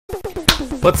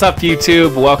What's up,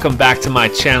 YouTube? Welcome back to my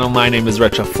channel. My name is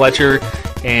Fletcher,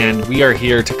 and we are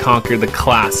here to conquer the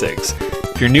classics.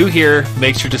 If you're new here,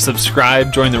 make sure to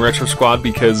subscribe, join the Retro Squad,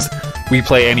 because we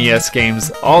play NES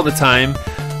games all the time.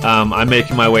 I'm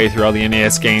making my way through all the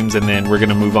NES games, and then we're going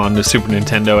to move on to Super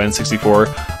Nintendo,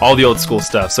 N64, all the old school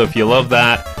stuff. So if you love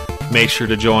that, make sure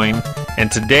to join.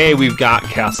 And today we've got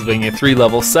Castlevania 3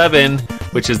 Level 7,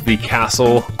 which is the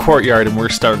Castle Courtyard, and we're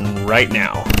starting right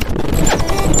now.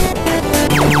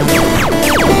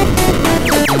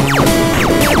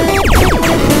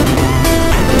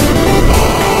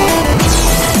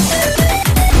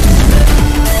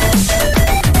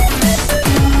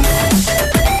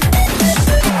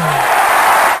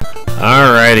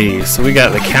 Alrighty, so we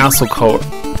got the Castle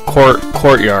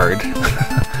Courtyard.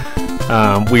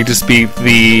 We just beat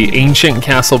the Ancient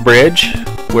Castle Bridge,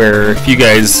 where if you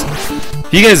guys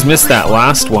missed that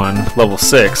last one, level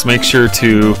 6, make sure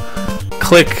to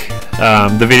click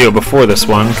the video before this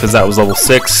one, because that was level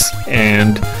 6,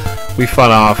 and we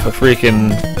fought off a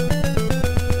freaking...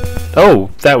 Oh,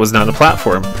 that was not a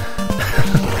platform.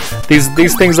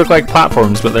 These things look like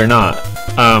platforms, but they're not.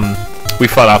 We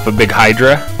fought off a big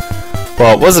Hydra.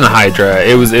 Well, it wasn't a Hydra.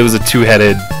 It was a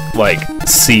two-headed, like,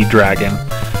 sea dragon,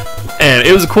 and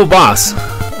it was a cool boss.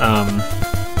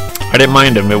 I didn't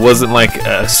mind him. It wasn't like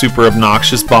a super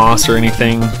obnoxious boss or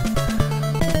anything.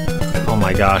 Oh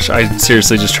my gosh, I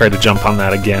seriously just tried to jump on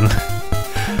that again.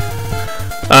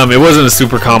 It wasn't a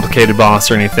super complicated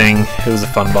boss or anything. It was a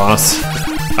fun boss.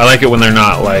 I like it when they're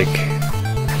not like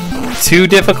too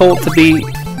difficult to beat,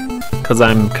 because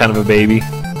I'm kind of a baby.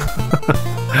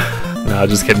 No,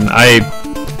 just kidding. I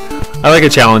like a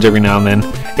challenge every now and then.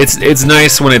 It's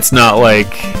nice when it's not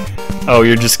like, oh,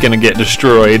 you're just gonna get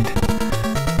destroyed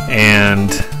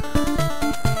and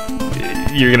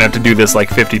you're gonna have to do this like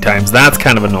 50 times. That's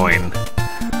kind of annoying.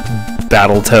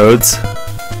 Battletoads.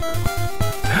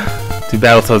 Dude,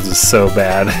 Battletoads is so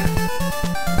bad.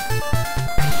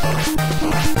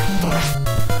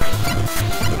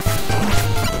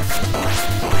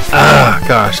 Ah,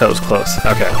 gosh, that was close.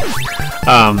 Okay.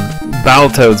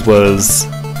 Battletoads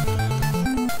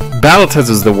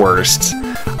was the worst.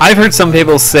 I've heard some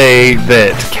people say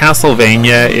that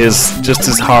Castlevania is just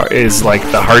as hard, is like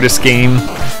the hardest game,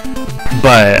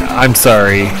 but I'm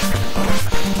sorry,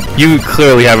 you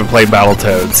clearly haven't played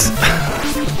Battletoads.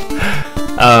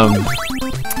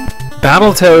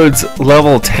 Battletoads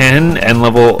level 10 and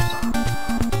level...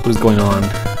 What is going on?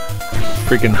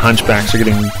 Freaking hunchbacks are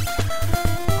getting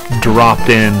dropped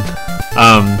in.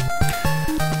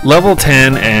 Level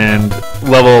 10 and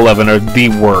level 11 are the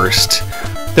worst.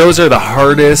 Those are the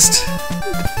hardest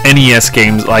NES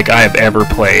games like I have ever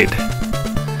played.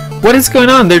 What is going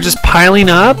on? They're just piling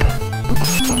up?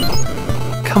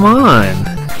 Come on.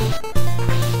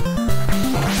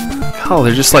 Oh,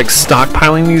 they're just like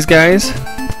stockpiling these guys?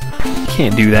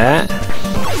 Can't do that.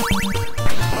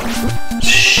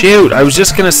 Shoot, I was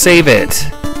just gonna save it.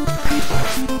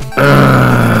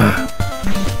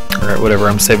 Alright, whatever,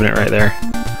 I'm saving it right there.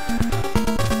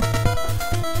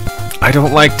 I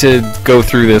don't like to go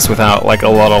through this without like a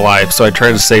lot of life, so I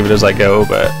try to save it as I go,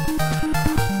 but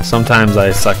sometimes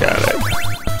I suck at it.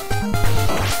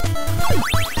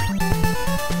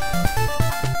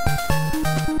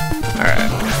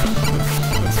 Alright,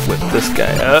 let's whip this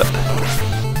guy up.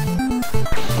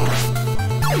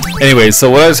 Anyways, so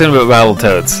what I was saying about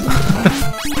Battletoads.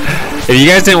 If you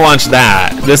guys didn't watch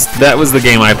that, that was the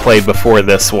game I played before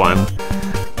this one.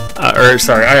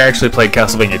 Sorry, I actually played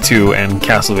Castlevania 2 and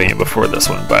Castlevania before this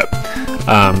one, but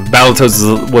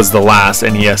Battletoads was the last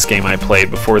NES game I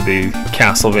played before the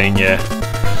Castlevania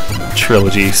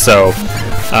trilogy. So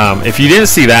if you didn't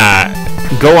see that,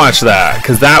 go watch that,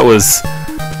 because that was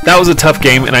a tough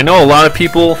game, and I know a lot of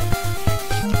people...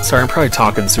 Sorry, I'm probably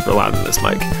talking super loud in this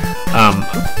mic.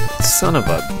 Son of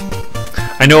a...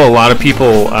 I know a lot of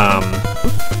people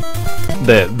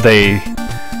that they...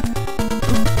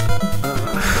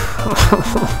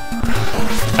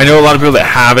 I know a lot of people that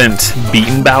haven't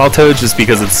beaten Battletoads just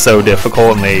because it's so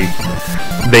difficult, and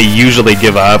they usually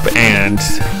give up. And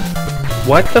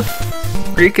what the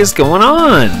freak is going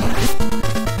on?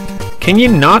 Can you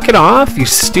knock it off, you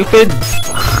stupid?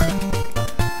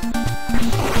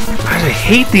 I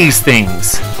hate these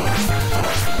things.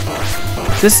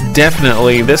 This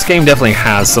game definitely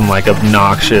has some like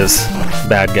obnoxious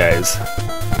bad guys.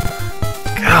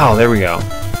 Oh, there we go.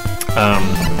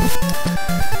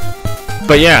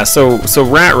 But yeah, so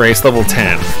Rat Race level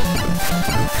 10.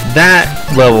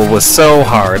 That level was so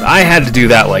hard. I had to do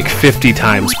that like 50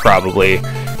 times probably,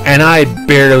 and I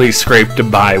barely scraped a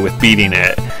by with beating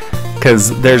it.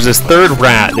 Because there's this third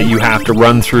rat that you have to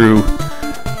run through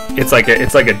it's like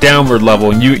a downward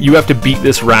level, and you have to beat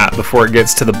this rat before it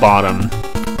gets to the bottom.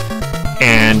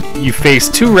 And you face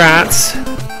 2 rats,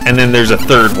 and then there's a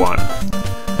 3rd one.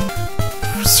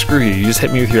 Screw you, you just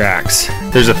hit me with your axe.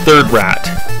 There's a 3rd rat,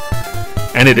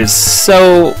 and it is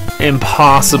so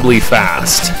impossibly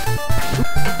fast.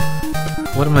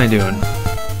 What am I doing?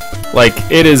 Like,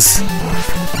 it is...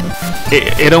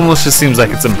 It almost just seems like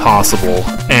it's impossible,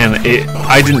 and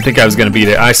I didn't think I was going to beat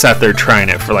it. I sat there trying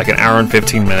it for like an hour and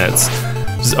 15 minutes,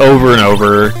 just over and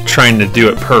over, trying to do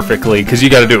it perfectly, because you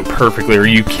got to do it perfectly or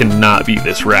you cannot beat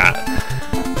this rat.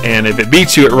 And if it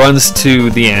beats you, it runs to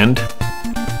the end,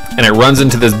 and it runs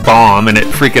into this bomb, and it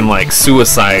freaking like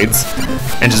suicides,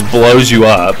 and just blows you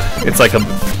up. It's like a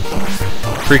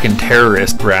freaking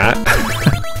terrorist rat.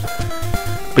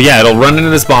 But yeah, it'll run into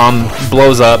this bomb,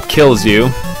 blows up, kills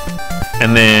you.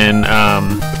 And then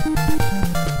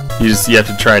you have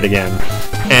to try it again.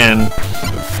 And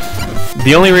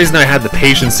the only reason I had the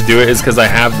patience to do it is because I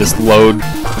have this load.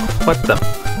 What the?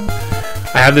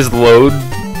 I have this load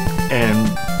and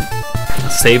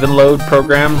save and load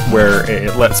program where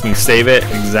it lets me save it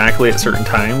exactly at certain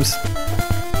times.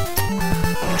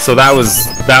 So that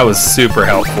was super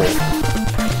helpful.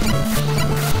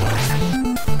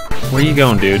 Where you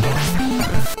going, dude?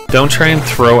 Don't try and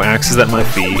throw axes at my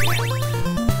feet.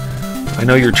 I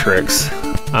know your tricks,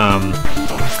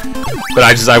 but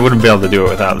I wouldn't be able to do it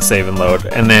without the save and load.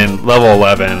 And then level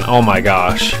 11, oh my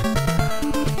gosh,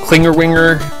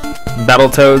 Klingerwinger,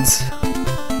 Battletoads.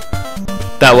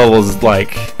 That level is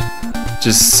like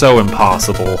just so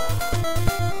impossible.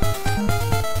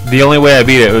 The only way I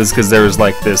beat it was because there was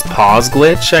like this pause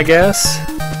glitch, I guess.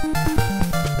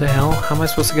 What the hell? How am I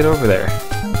supposed to get over there?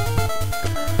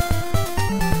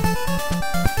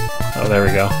 Oh, there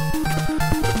we go.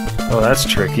 Oh, that's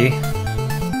tricky.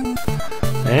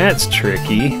 That's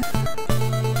tricky.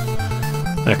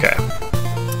 Okay.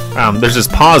 There's this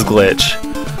pause glitch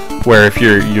where if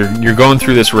you're going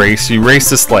through this race, you race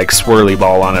this like swirly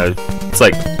ball on a. It's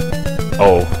like,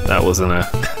 oh, that wasn't a.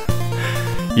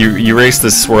 You race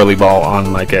this swirly ball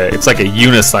on like a. It's like a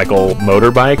unicycle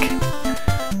motorbike,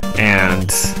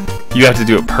 and you have to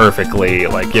do it perfectly.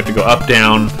 Like you have to go up,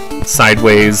 down,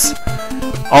 sideways.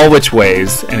 All which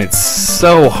ways, and it's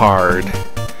so hard.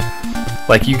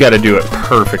 Like you got to do it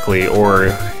perfectly, or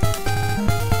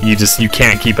you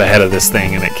can't keep ahead of this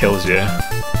thing, and it kills you.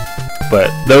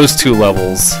 But those 2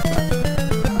 levels,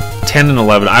 10 and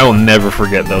 11, I will never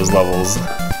forget those levels.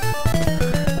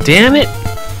 Damn it,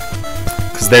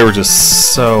 because they were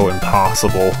just so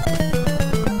impossible.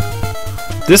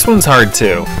 This one's hard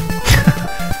too,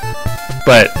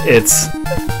 but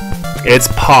it's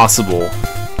possible.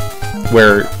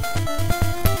 Where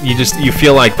you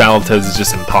feel like Battletoads is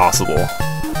just impossible.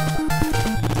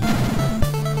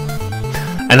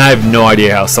 And I have no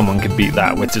idea how someone could beat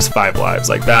that with just 5 lives.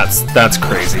 Like that's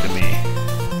crazy to me.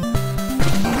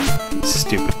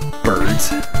 Stupid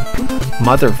birds.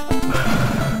 Mother.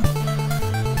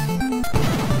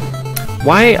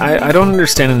 Why I don't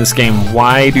understand in this game,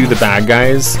 why do the bad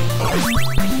guys,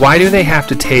 why do they have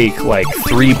to take like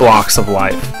 3 blocks of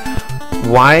life?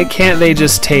 Why can't they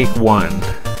just take 1?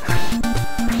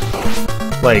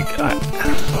 Like,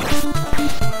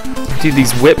 dude,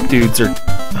 these whip dudes are...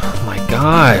 Oh my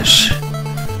gosh.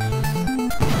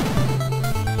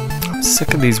 I'm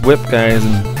sick of these whip guys,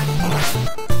 and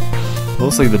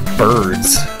mostly the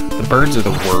birds. The birds are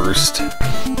the worst.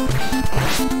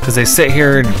 Because they sit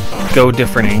here and go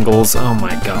different angles. Oh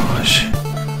my gosh.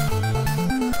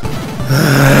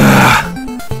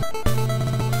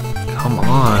 Come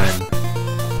on.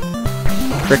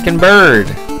 Frickin' bird.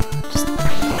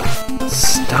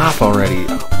 Just stop already.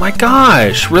 Oh my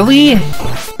gosh, really?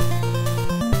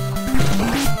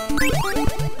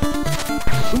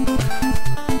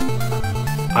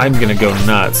 I'm gonna go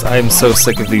nuts. I am so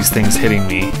sick of these things hitting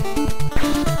me.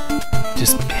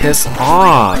 Just piss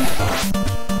off.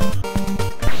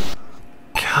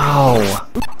 Cow.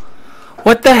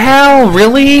 What the hell?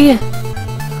 Really?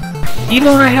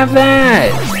 Even when I have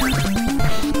that,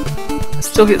 I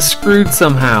still get screwed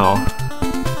somehow.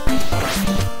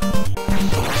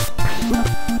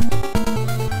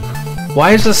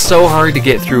 Why is this so hard to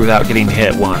get through without getting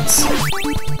hit once?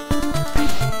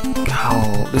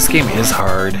 God, this game is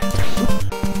hard.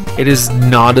 It is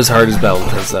not as hard as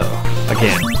Battletoads though.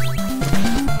 Again,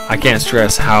 I can't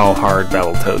stress how hard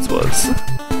Battletoads was.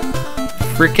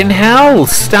 Frickin' hell,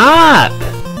 stop!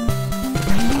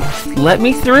 Let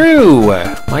me through!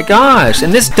 My gosh,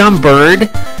 and this dumb bird,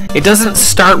 it doesn't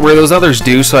start where those others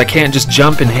do, so I can't just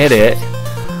jump and hit it.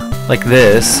 Like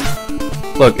this.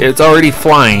 Look, it's already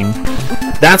flying.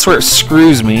 That's where it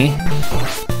screws me.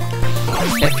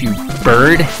 F you,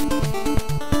 bird.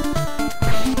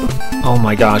 Oh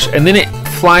my gosh. And then it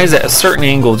flies at a certain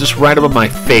angle just right above my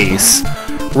face.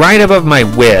 Right above my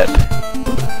whip.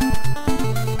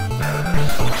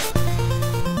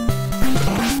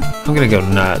 I'm gonna go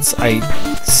nuts. I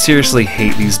seriously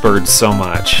hate these birds so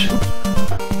much.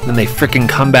 Then they frickin'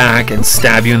 come back and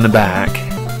stab you in the back.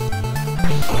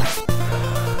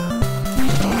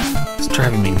 It's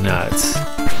driving me nuts.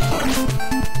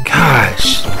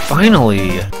 Gosh,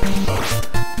 finally.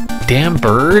 Damn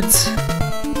birds.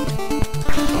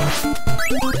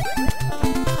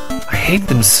 I hate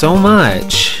them so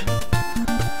much.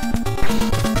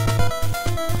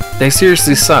 They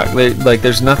seriously suck. Like,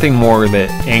 there's nothing more that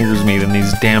angers me than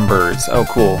these damn birds. Oh,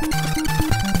 cool.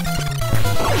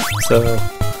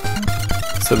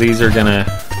 So these are gonna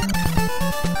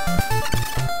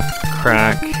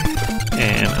crack,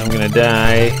 and I'm gonna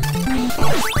die.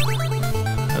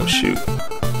 Oh shoot.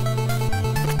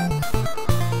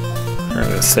 I'm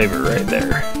gonna save it right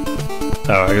there.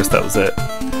 Oh, I guess that was it.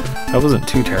 That wasn't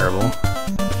too terrible.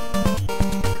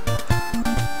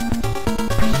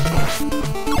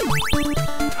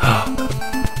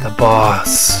 The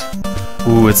boss.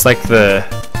 Ooh, it's like the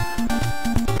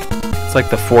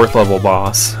 4th level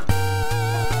boss.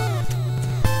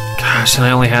 Gosh, and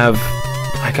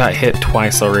I got hit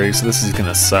twice already, so this is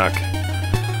gonna suck.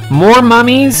 More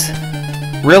mummies?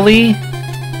 Really?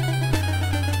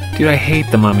 Dude, I hate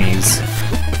the mummies.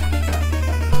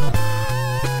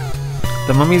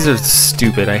 The mummies are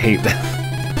stupid, I hate them.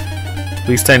 At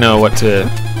least I know what to...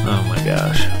 Oh my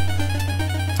gosh.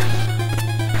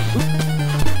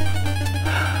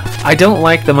 I don't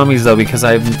like the mummies though, because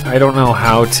I don't know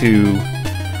how to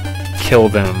kill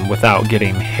them without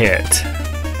getting hit.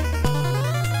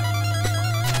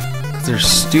 They're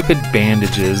stupid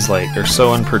bandages, like, they're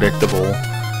so unpredictable.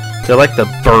 They're like the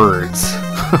birds.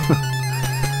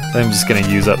 I'm just gonna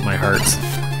use up my hearts.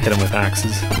 Hit them with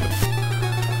axes.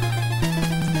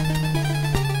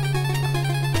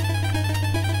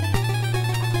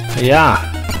 Hiya!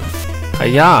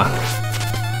 Hiya!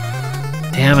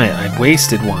 Damn it, I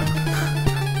wasted one.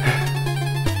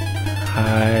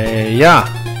 Hiya!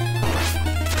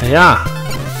 Hiya!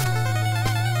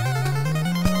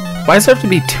 Why does there have to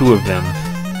be 2 of them?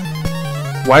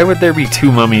 Why would there be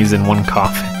 2 mummies in one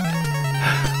coffin?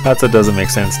 That's what doesn't make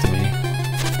sense to me.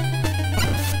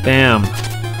 Bam.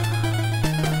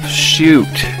 Shoot.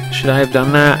 Should I have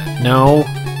done that? No.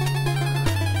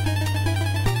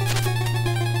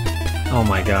 Oh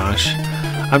my gosh.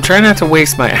 I'm trying not to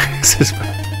waste my axes, but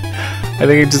I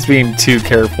think I'm just being too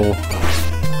careful.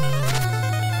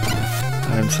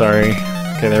 I'm sorry.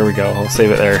 Okay, there we go. I'll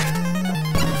save it there.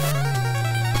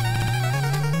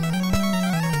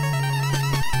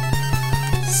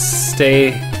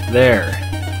 Stay there.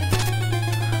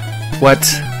 What?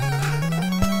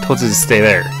 Told you to stay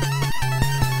there.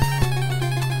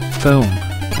 Boom.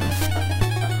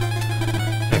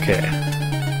 Okay.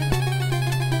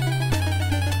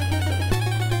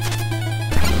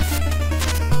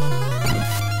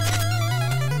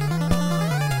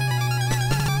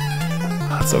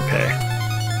 That's okay.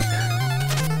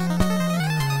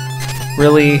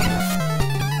 Really?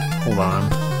 Hold on.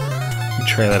 Let me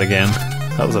try that again.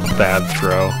 That was a bad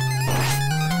throw.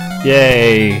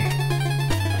 Yay!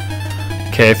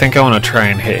 Okay, I think I want to try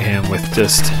and hit him with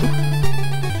just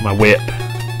my whip.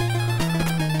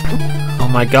 Oh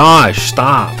my gosh,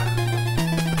 stop!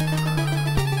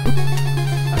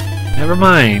 Never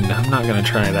mind, I'm not gonna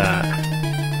try that.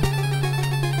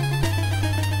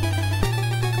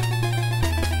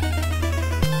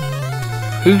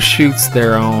 Who shoots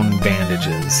their own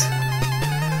bandages?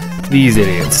 These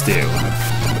idiots do.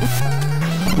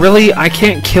 Really? I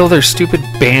can't kill their stupid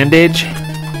bandage?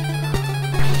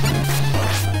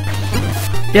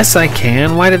 Yes, I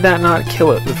can. Why did that not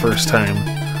kill it the first time?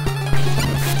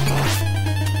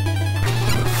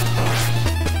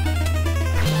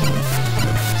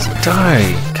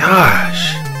 Die.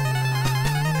 Gosh.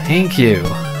 Thank you.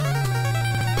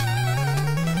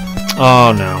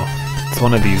 Oh no. It's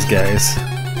one of these guys.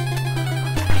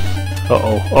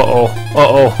 Uh-oh. Uh-oh.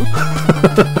 Uh-oh.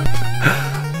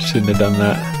 Shouldn't have done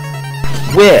that.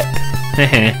 Whip!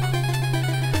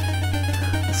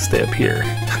 Stay up here.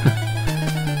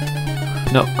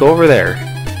 No, go over there.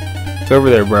 Go over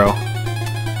there, bro.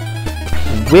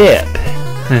 Whip!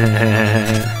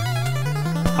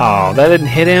 Oh, that didn't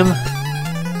hit him?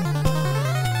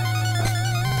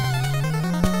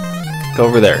 Go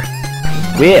over there.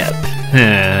 Whip!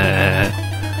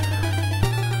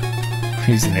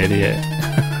 He's an idiot.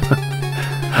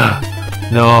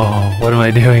 No, what am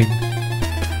I doing?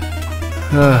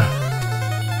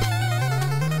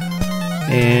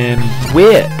 And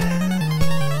wit.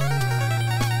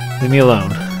 Leave me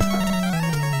alone.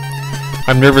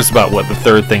 I'm nervous about what the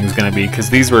third thing's gonna be, because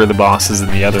these were the bosses in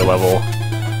the other level.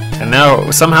 And now,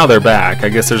 somehow they're back. I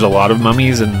guess there's a lot of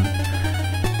mummies and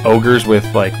ogres with,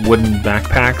 like, wooden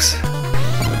backpacks.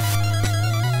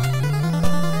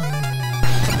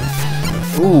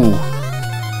 Ooh.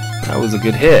 That was a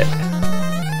good hit.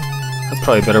 That's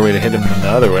probably a better way to hit him than the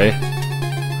other way.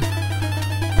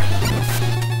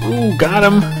 Ooh, got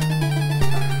him!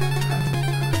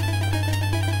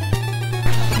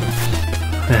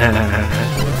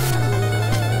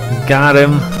 Got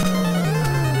him!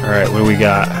 Alright, what do we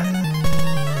got?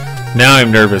 Now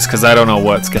I'm nervous because I don't know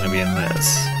what's going to be in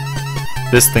this.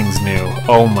 This thing's new.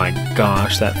 Oh my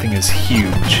gosh, that thing is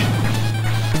huge.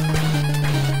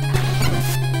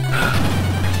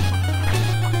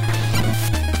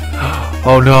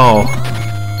 Oh no!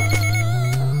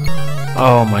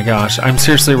 Oh my gosh, I'm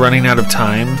seriously running out of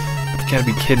time? You gotta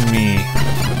be kidding me.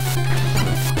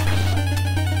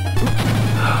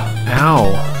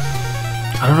 Ow!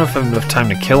 I don't know if I have enough time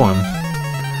to kill him.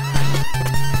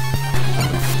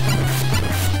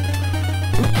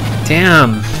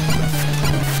 Damn!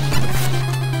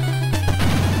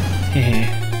 Hehe.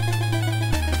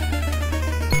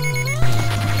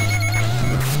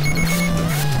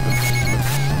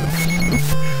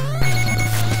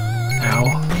 Ow.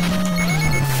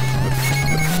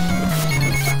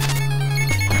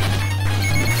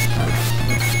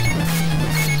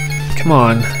 Come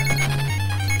on.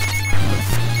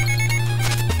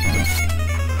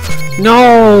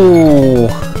 No!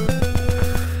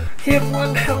 He had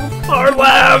 1 health bar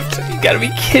left! You gotta be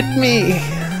kidding me!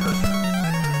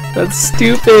 That's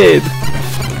stupid!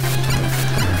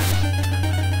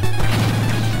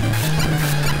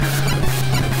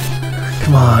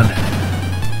 Come on.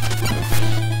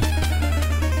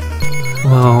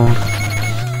 Come on.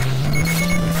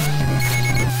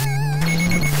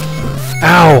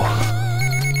 Ow!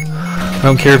 I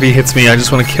don't care if he hits me, I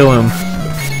just want to kill him.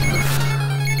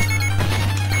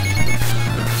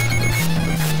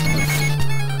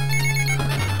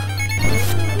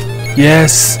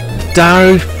 Yes!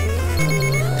 Die!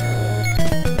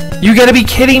 You gotta be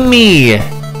kidding me!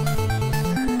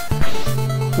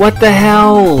 What the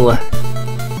hell?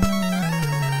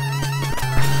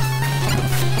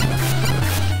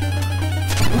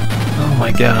 Oh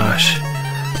my gosh.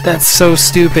 That's so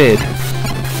stupid.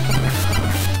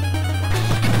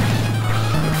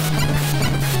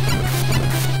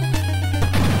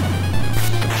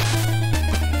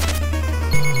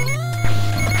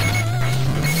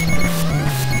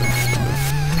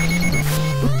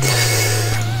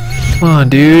 Come on,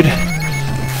 dude.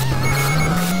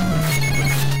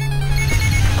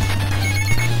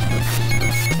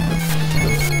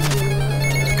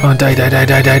 Come on, die, die, die,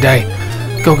 die, die,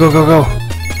 die. Go, go, go, go.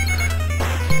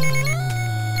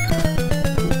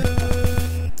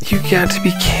 You got to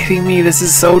be kidding me. This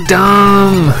is so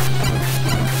dumb.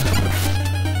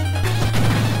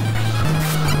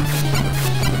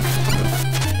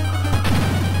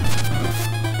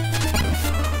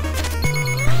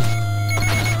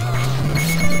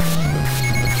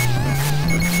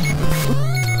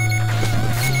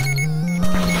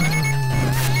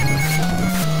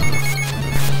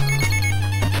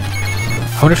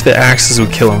 I wonder if the axes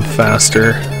would kill him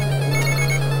faster.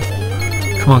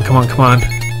 Come on, come on, come on.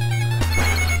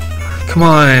 Come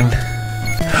on.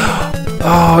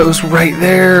 Oh, it was right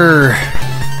there.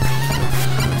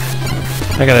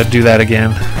 I gotta do that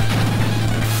again.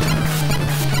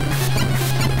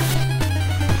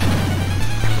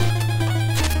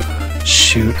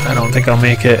 Shoot, I don't think I'll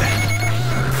make it.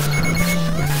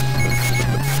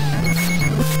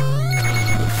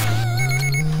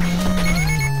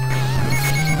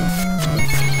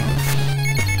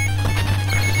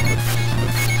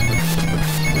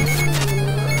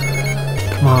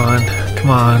 Come on, come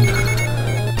on.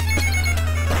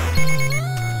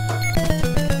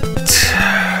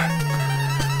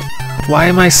 Why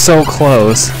am I so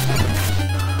close?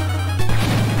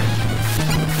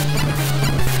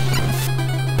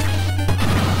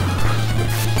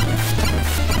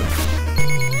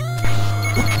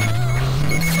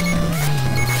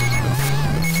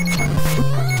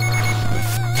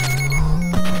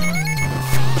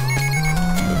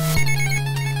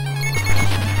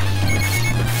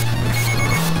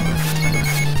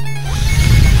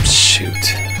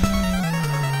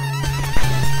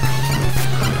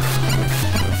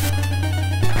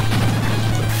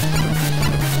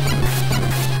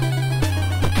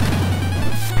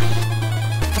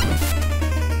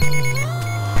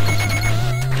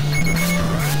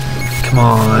 Come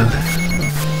on.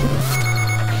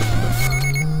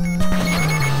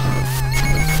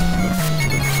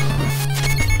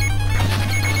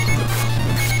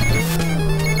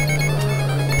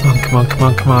 come on, come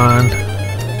on, come on.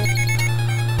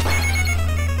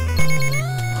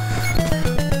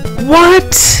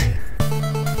 What?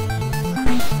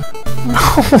 No!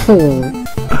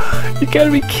 You gotta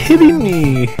be kidding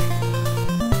me!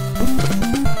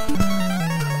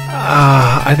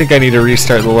 I think I need to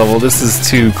restart the level. This is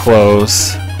too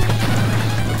close.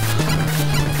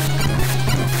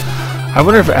 I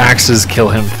wonder if axes kill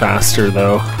him faster,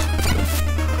 though.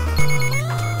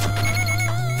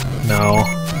 No.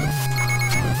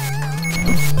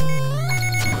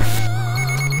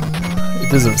 It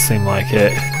doesn't seem like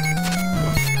it.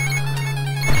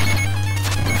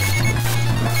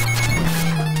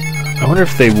 I wonder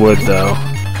if they would, though.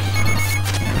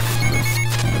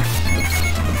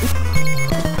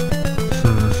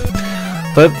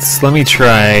 Let me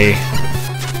try.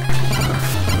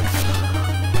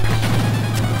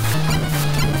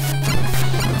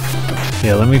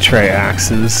 Yeah, let me try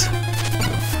axes.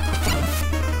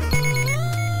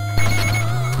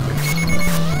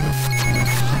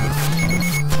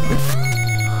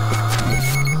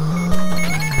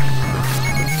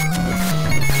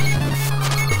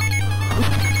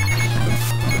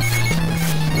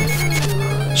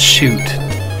 Shoot.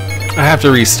 I have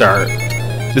to restart.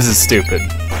 This is stupid.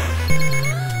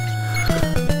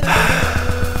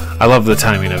 I love the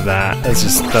timing of that.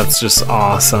 That's just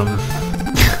awesome.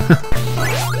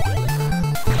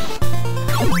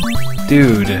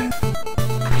 Dude.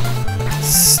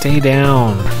 Stay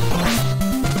down.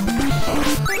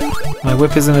 My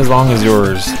whip isn't as long as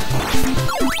yours.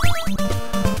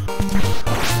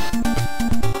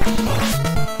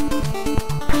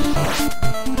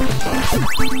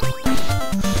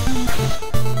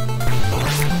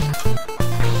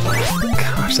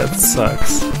 Gosh, that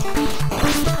sucks.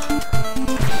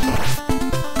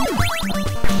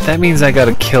 That means I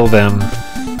gotta kill them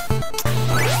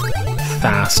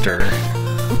faster.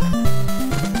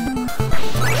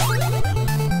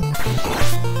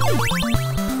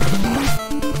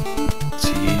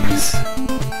 Jeez.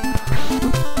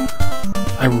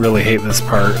 I really hate this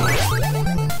part.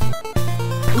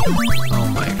 Oh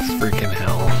my freaking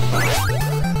hell.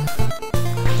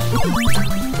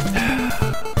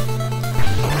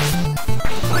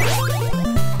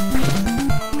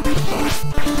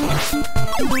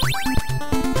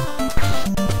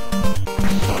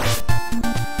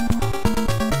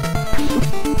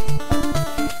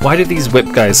 Why do these whip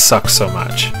guys suck so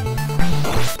much?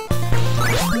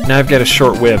 Now I've got a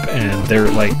short whip and they're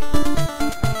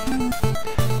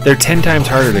 10 times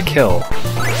harder to kill.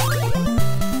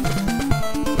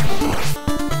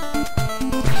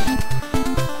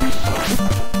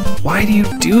 Why do you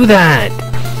do that?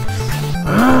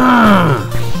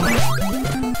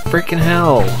 Freaking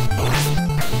hell.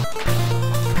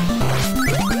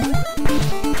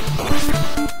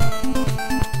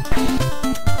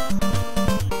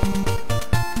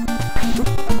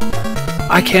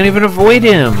 I can't even avoid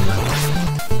him!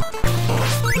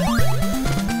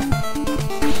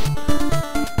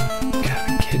 Gotta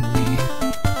be kidding me.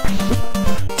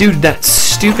 Dude, that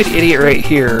stupid idiot right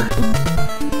here.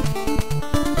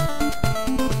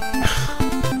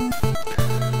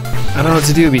 I don't know what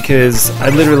to do because I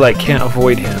literally can't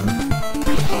avoid him.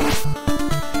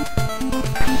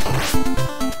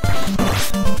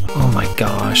 Oh my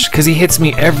gosh, because he hits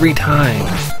me every time.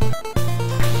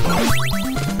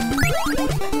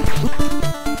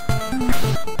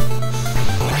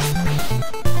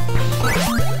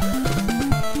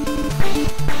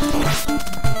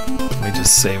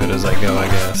 Save it as I go, I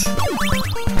guess.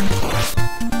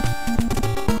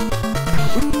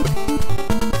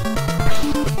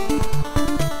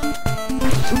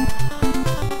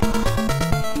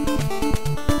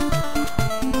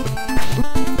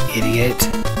 Idiot.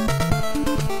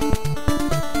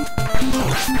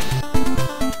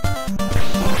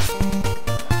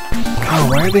 God,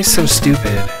 why are they so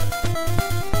stupid?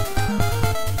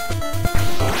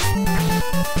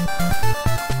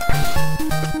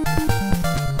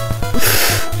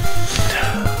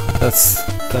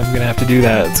 I'm gonna have to do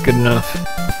that. It's good enough.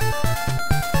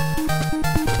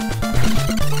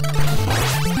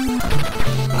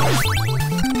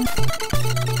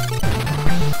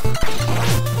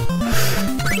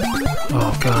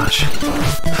 Oh gosh.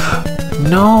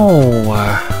 No!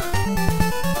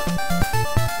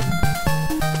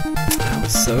 That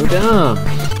was so dumb.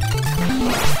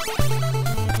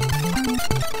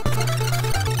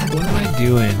 What am I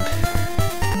doing?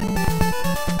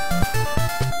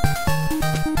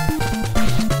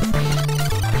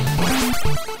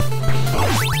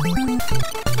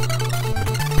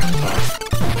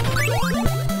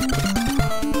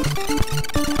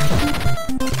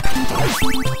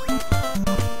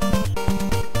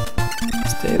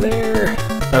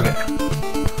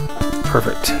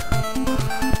 Perfect.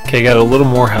 Okay, got a little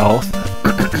more health.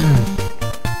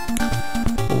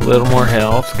 A little more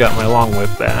health. Got my long whip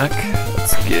back.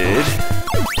 That's good.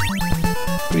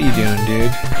 What are you doing,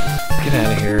 dude? Get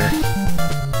out of here.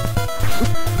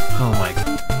 Oh my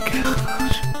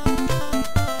gosh.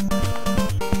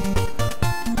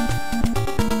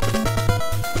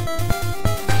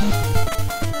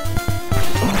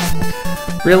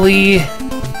 Really?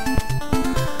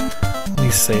 Let me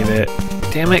save it.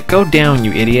 Damn it, go down,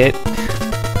 you idiot.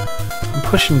 I'm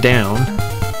pushing down.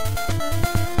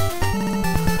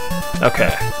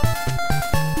 Okay.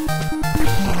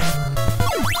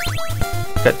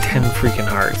 Got 10 freaking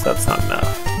hearts, that's not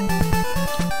enough.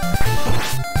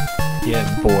 Yeah,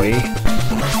 boy.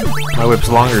 My whip's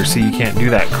longer, so you can't do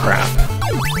that crap.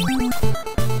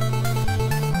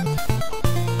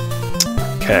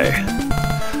 Okay.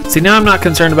 See, now I'm not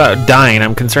concerned about dying,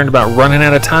 I'm concerned about running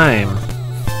out of time.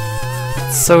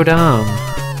 It's so dumb.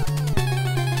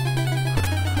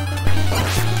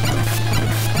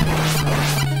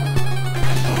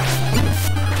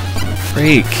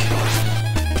 Freak.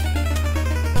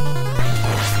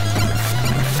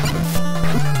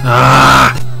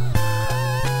 Ah!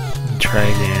 Try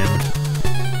again.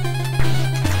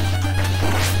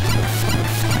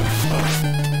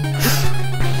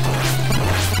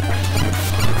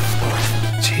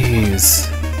 Jeez.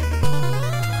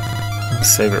 Let's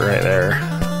save it right there.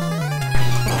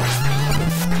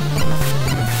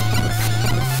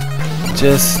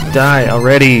 Just die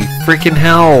already. Freaking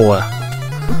hell.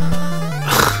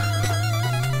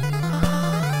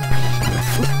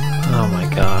 Oh my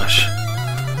gosh.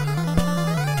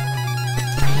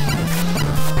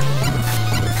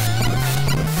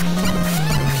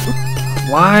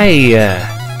 Why?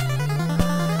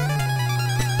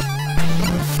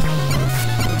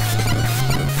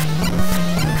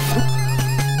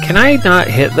 Can I not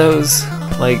hit those?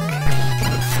 Like...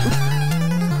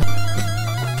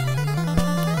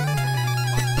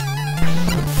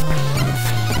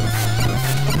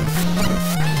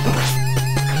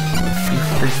 Are you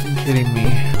freaking kidding me?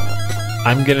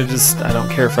 I'm gonna just... I don't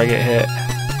care if I get hit.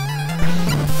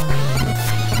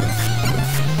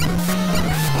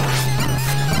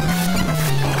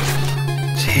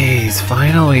 Jeez,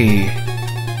 finally!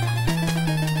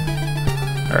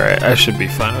 Alright, I should be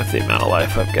fine with the amount of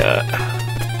life I've got.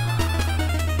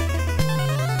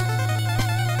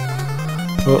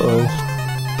 Uh-oh.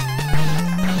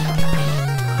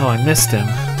 Oh, I missed him.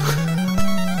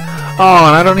 Oh,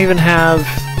 and I don't even have...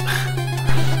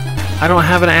 I don't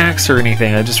have an axe or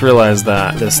anything. I just realized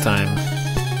that this time.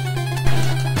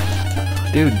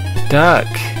 Dude, duck.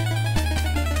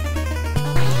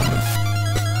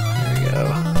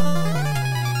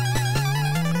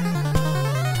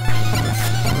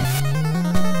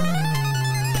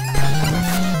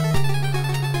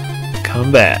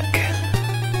 Come back.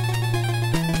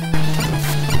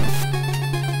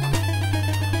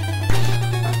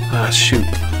 Ah, shoot.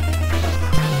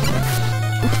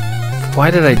 Why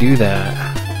did I do that?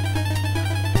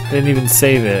 I didn't even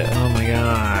save it. Oh my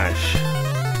gosh.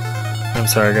 I'm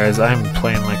sorry guys, I'm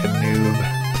playing like a noob.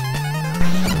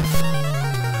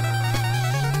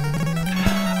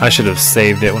 I should have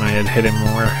saved it when I had hit him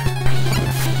more.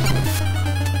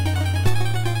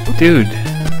 Dude.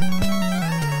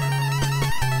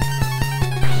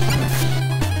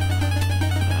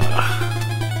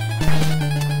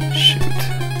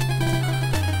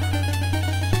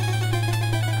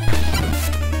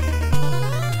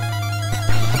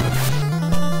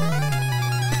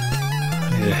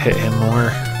 Hit him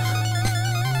more.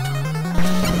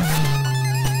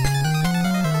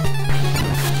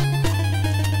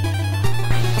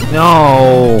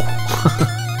 No.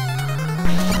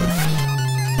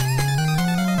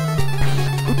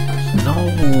 No.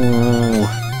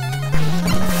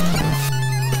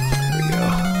 There we go.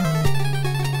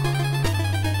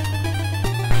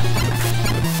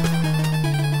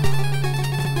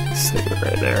 Save it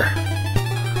right there.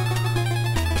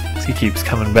 He keeps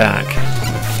coming back.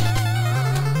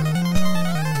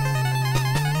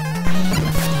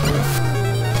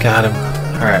 Got him.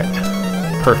 Alright.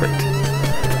 Perfect.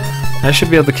 I should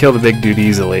be able to kill the big dude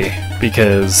easily,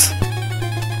 because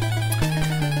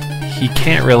he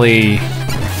can't really...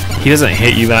 He doesn't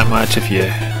hit you that much if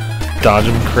you dodge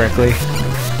him correctly.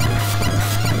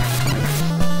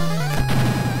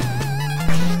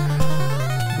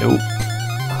 Nope.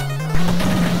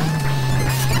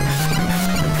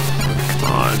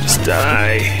 Come on, just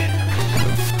die.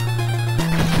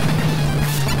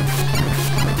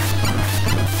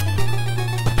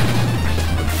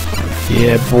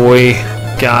 Yeah, boy.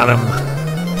 Got him.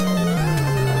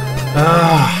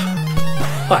 Ah.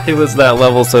 Why was that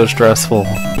level so stressful?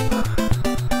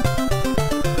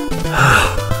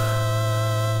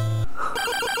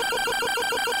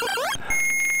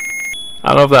 I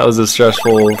don't know if that was as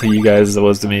stressful to you guys as it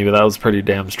was to me, but that was pretty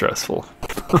damn stressful.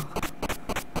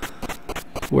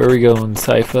 Where are we going,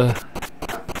 Sypha?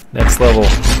 Next level.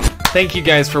 Thank you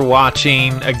guys for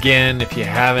watching. Again, if you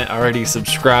haven't already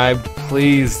subscribed,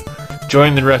 please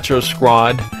join the Retro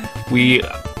Squad. We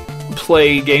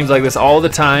play games like this all the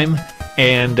time,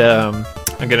 and I'm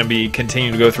going to be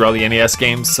continuing to go through all the NES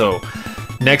games. So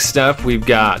next up, we've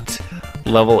got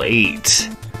level 8.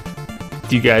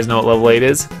 Do you guys know what level 8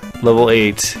 is? Level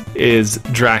 8 is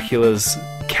Dracula's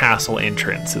Castle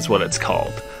entrance, is what it's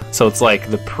called. So it's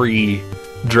like the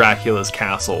pre-Dracula's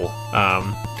Castle.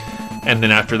 And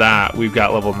then after that, we've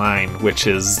got level 9, which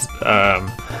is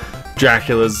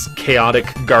Dracula's Chaotic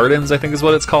Gardens, I think is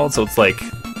what it's called. So it's like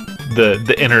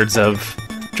the innards of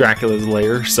Dracula's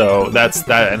lair. So that's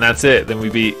that, and that's it. Then we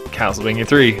beat Castlevania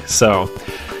 3. So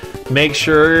make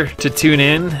sure to tune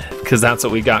in, because that's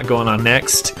what we got going on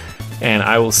next. And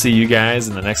I will see you guys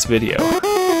in the next video.